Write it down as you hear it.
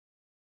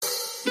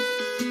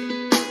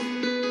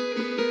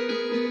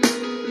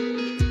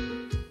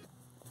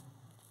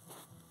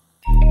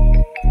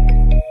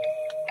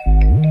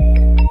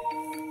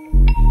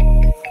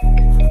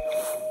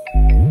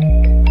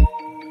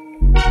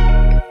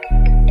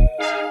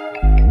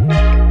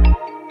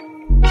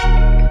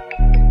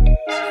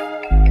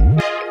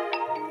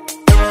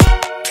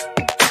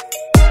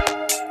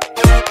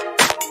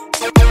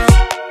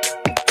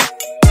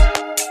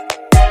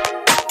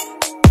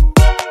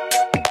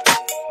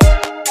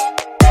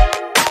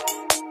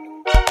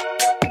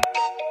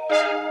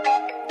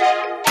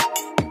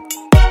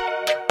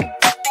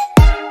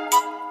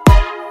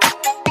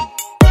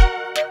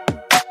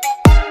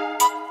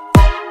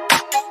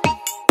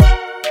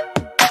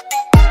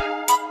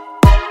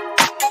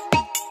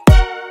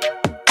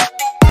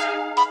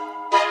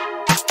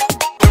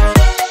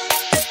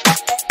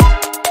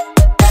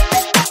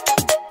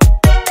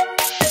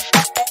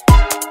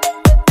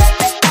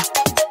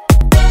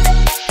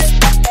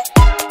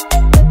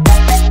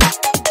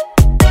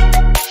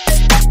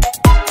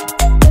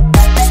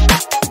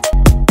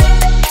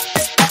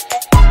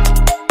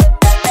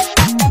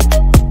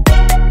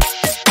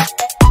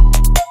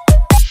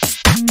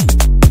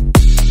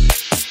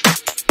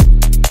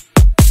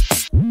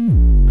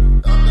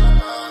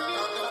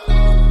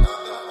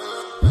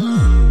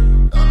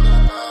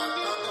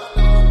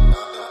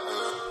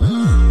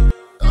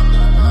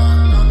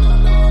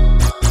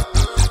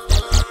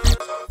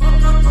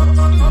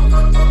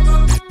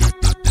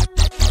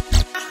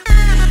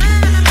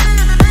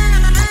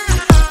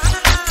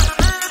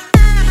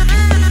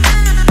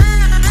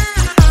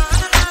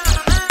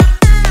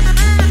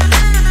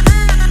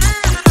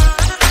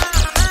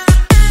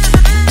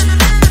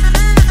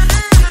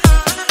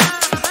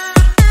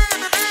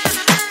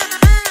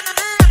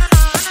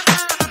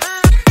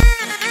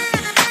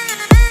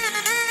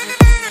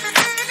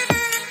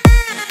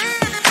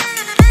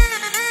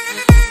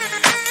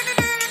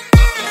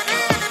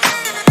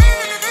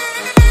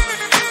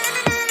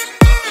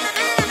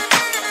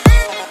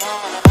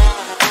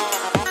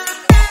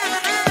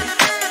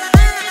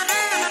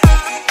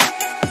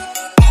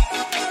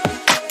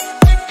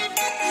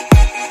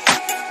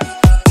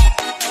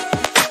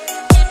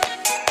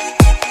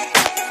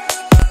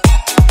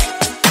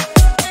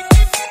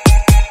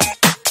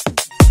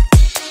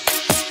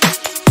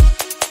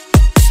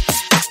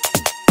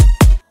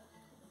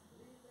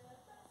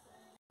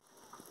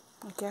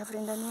aqui é a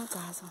frente da minha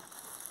casa.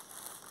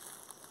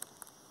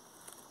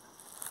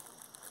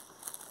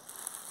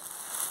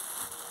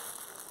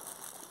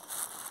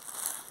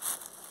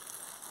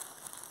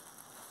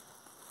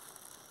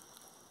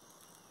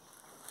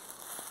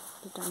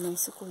 E também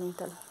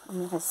suculenta,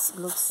 minhas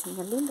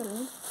lucinhas, linda,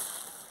 linda.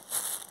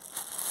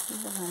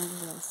 Linda,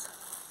 maravilhosa.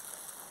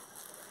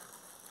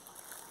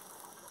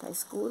 Tá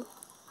escuro.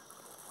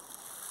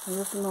 Eu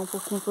vou filmar um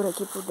pouquinho por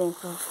aqui, por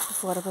dentro, por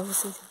fora, pra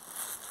vocês.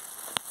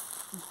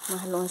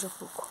 Mais longe um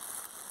pouco.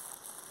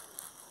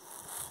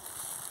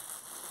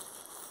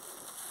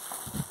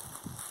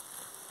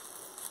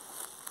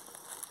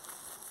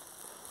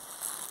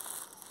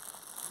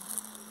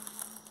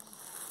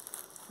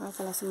 Olha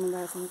aquela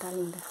samambaia como tá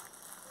linda.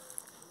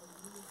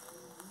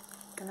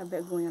 Aquela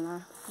begonha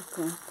lá no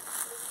canto.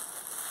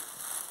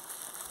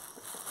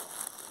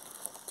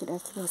 Vou tirar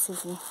aqui pra vocês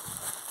verem.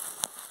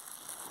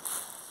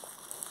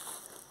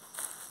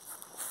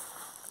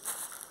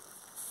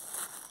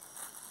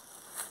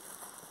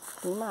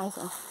 Tem mais,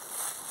 ó.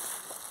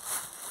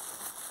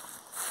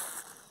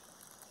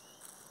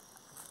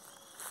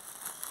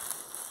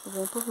 Vou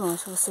ver por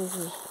longe pra vocês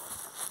verem.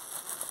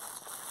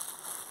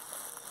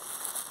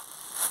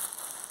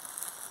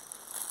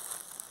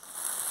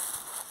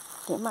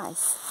 Tem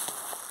mais.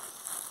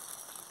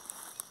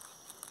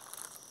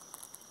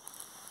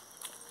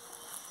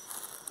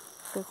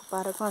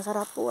 Preocupada com as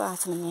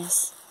arapuás,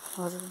 minhas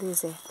rosas do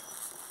deserto.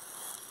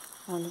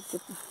 Olha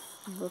aqui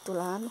do outro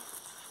lado.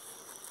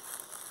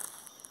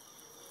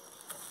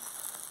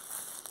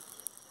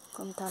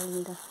 Como tá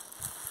linda.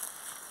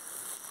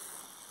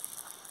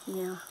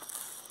 Minha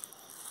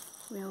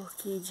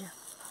orquídea.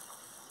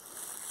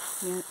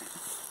 Minha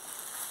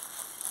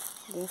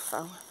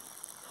linfal.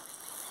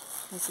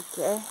 Essa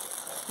aqui é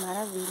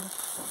maravilha.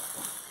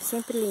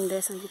 Sempre linda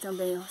essa aqui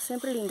também, ó.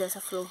 Sempre linda essa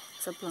flor,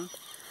 essa planta.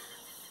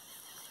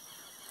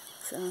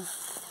 Essa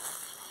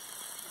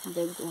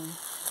begonha.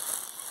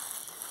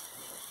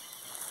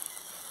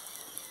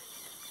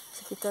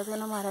 Essa aqui tá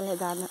dando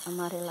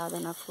amarelada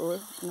na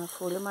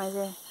folha, mas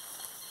é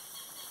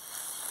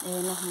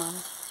normal.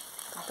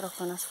 Tá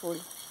trocando as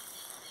folhas.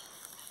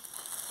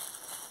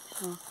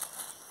 Ó. Deixa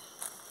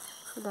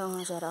eu dar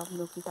uma geral no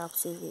meu quintal pra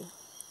vocês verem.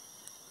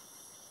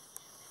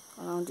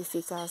 Olha onde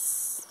fica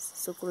as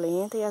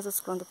suculentas e as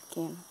outras plantas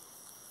pequenas.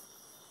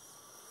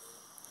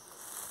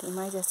 Tem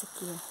mais essa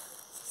aqui, ó.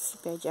 Esse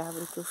pé de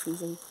árvore que eu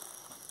fiz aí.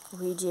 Eu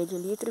redi de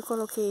litro e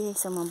coloquei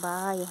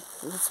samambaia,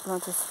 as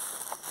plantas.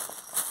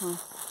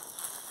 Ó.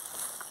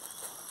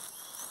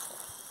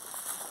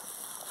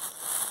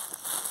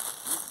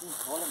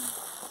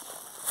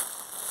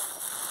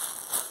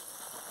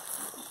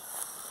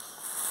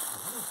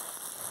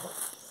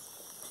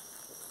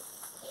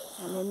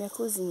 Ali é minha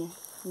cozinha.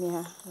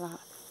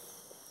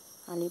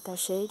 Ali tá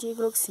cheio de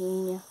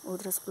gloxinha,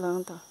 outras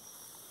plantas.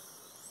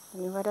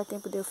 Não vai dar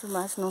tempo de eu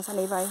filmar, senão o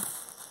Sanei vai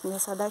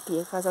começar daqui.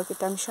 É o casal que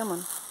tá me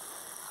chamando.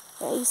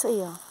 É isso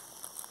aí, ó.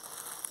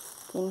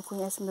 Quem não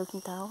conhece meu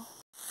quintal,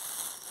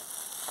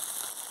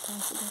 tá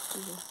esse daqui,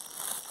 ó.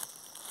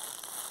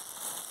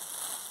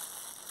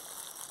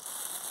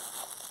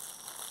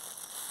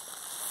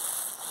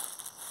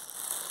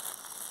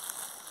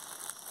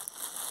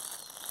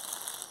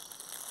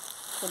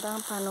 Vou dar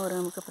uma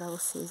panorâmica pra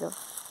vocês, ó.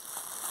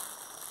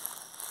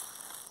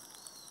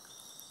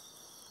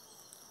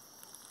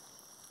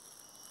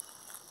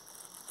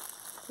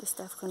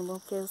 Está ficando bom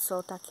porque o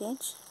sol tá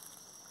quente.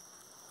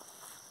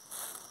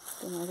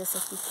 Tem mais essa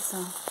aqui que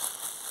são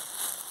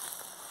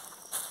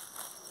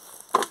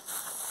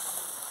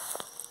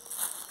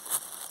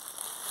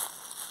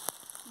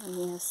as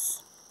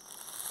minhas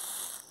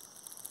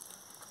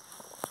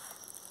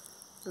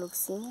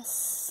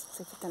luxinhas.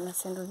 Essa aqui tá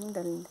nascendo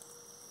linda, linda.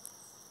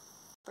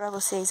 Pra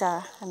vocês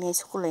a minha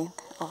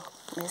suculenta, ó.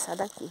 Começar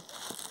daqui.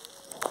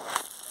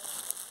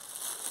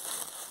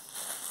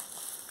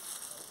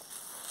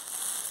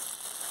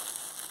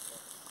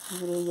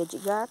 Ureia de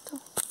gato.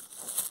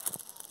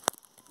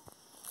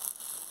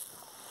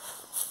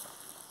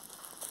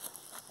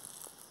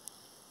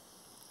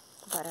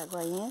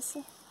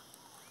 Paraguaiense.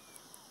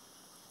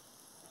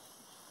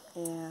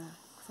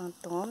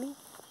 Fantome.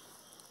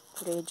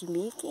 Ureia de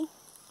Mickey.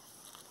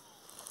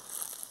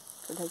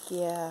 Essa daqui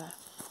é a...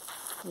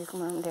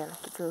 Como é o nome dela?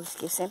 Que eu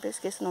esqueço, sempre eu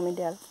esqueço o nome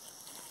dela.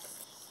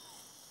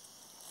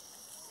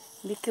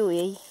 Mickey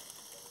Way.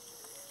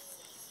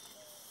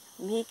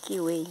 Mickey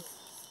Way.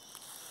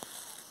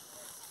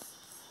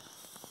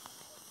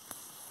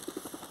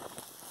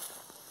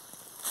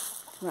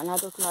 Mas lá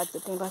do outro lado que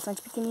eu tenho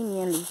bastante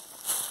pequenininha ali.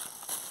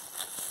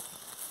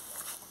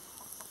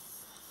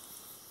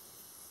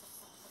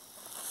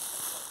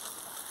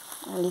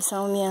 Ali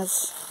são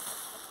minhas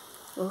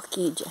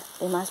orquídeas.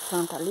 Tem mais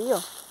planta ali,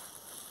 ó.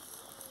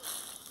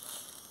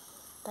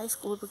 Tá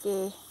escuro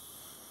porque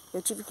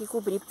eu tive que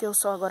cobrir, porque o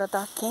sol agora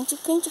tá quente,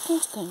 quente,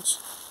 quente, quente.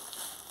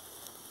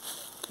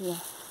 Aqui, ó.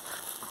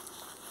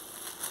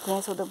 Tem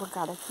essa outra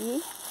bancada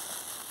aqui.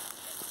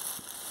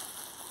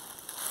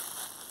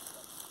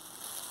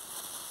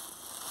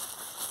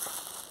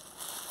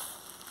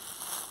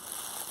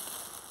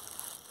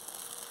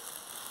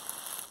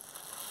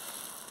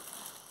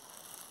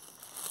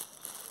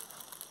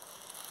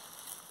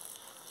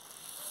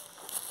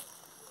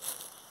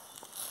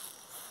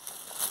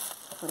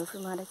 Vou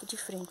filmar aqui de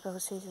frente pra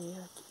vocês verem,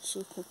 ó, que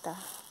chique que tá.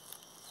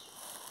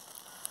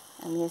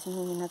 As minhas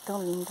meninas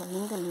tão lindas,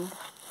 linda, linda.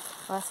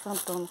 Olha as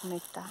fantômas como é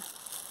que tá.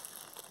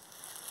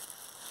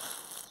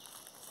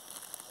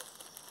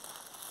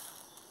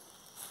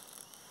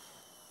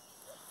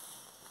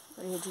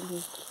 Olha de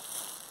lindo.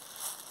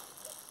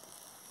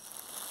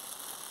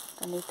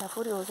 Ele tá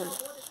furioso ali.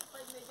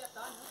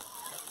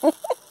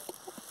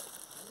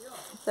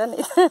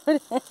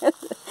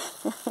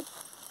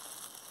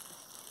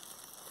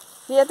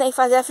 Filha, tem que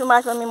fazer a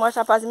filmagem pra me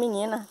mostrar para as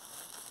meninas.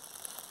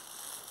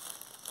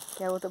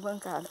 Que é outra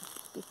bancada,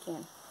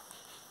 pequena.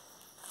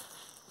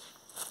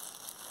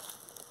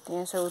 Tem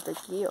essa outra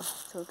aqui, ó.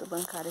 Essa outra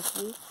bancada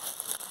aqui.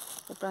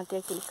 Eu plantei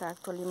aquele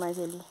cacto ali, mas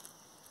ele...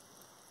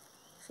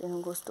 Você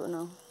não gostou,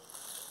 não.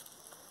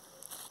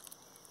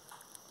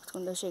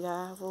 Quando eu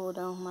chegar, vou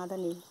dar uma arrumada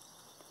nele.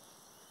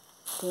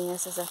 Tem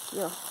essas aqui,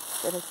 ó.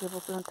 Essa daqui eu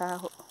vou plantar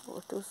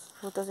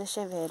outras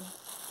echeveria.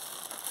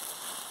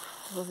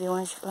 Vou ver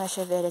uma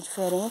echeveria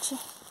diferente.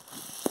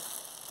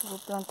 Vou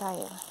plantar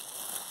ela.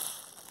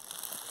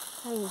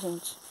 Aí,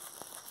 gente.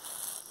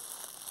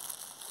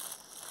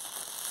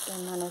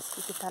 Terminando essa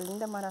aqui que tá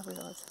linda,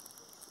 maravilhosa.